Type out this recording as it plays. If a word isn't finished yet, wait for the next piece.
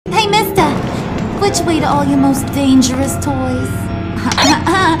Which way to all your most dangerous toys?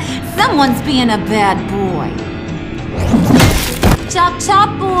 Someone's being a bad boy. Chop chop,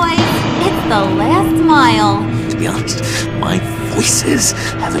 boys. It's the last mile. To be honest, my voices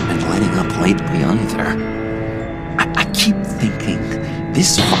haven't been letting up lately either. I keep thinking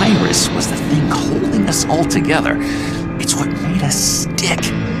this virus was the thing holding us all together. It's what made us stick.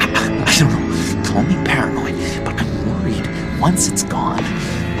 I don't know, call me paranoid, but I'm worried once it's gone,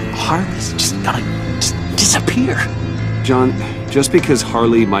 Harley's just gonna disappear. John, just because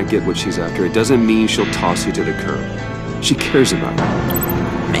Harley might get what she's after, it doesn't mean she'll toss you to the curb. She cares about you.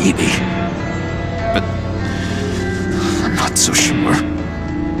 Maybe. But I'm not so sure.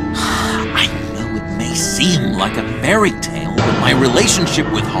 I know it may seem like a fairy tale, but my relationship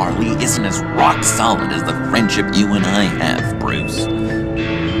with Harley isn't as rock solid as the friendship you and I have, Bruce.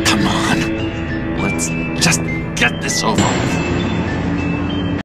 Come on. Let's just get this over with.